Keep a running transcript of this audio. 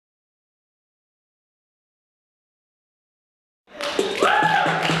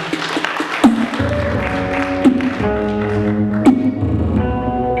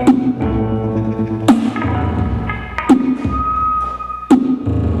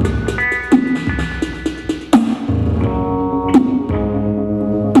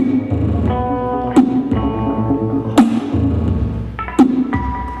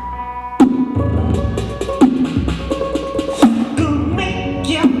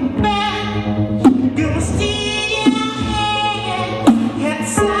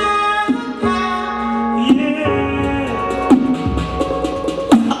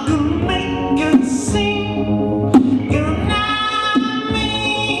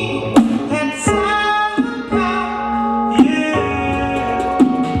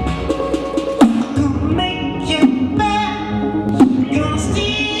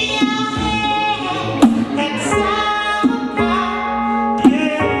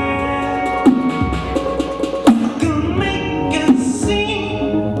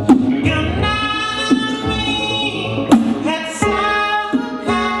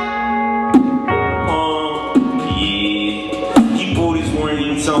voice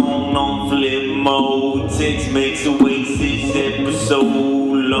ringtone on flip mode. Text makes Oasis episode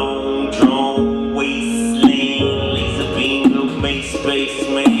long drawn wasteland. Laser beam of maze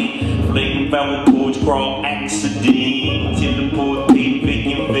spaceman. Flame foul porch crawl accident. Teleport paid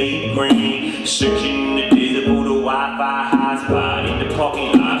vacant vagrant. Searching the desert for the Wi-Fi hotspot. In the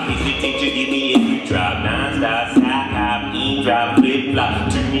parking lot, basic teacher give me every drop. Non-stop, side hop, e-drop,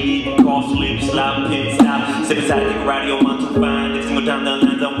 flip-flop. Turn me in, car slip, slop, pit stop. Step aside, take a ride, on to find. Every single time the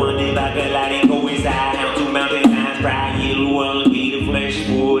lines I wonder if I could light and go inside. Down to mountain lines, dry, yellow, alligator, flesh,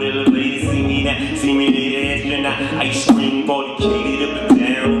 wood, elevator. See me now, see me later, astronaut. Ice cream, body.